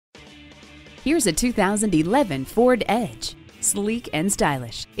Here's a 2011 Ford Edge. Sleek and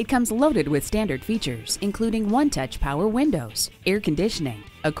stylish, it comes loaded with standard features, including one-touch power windows, air conditioning,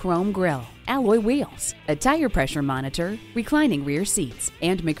 a chrome grille, alloy wheels, a tire pressure monitor, reclining rear seats,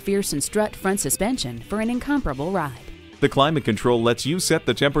 and McPherson strut front suspension for an incomparable ride. The climate control lets you set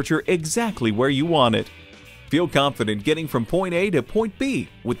the temperature exactly where you want it. Feel confident getting from point A to point B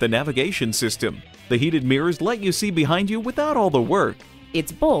with the navigation system. The heated mirrors let you see behind you without all the work.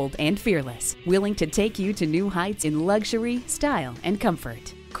 It's bold and fearless, willing to take you to new heights in luxury, style, and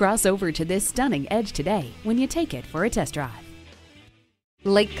comfort. Cross over to this stunning Edge today when you take it for a test drive.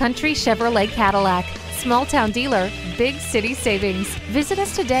 Lake Country Chevrolet Cadillac. Small town dealer, big city savings. Visit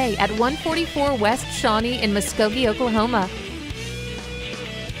us today at 144 West Shawnee in Muskogee, Oklahoma.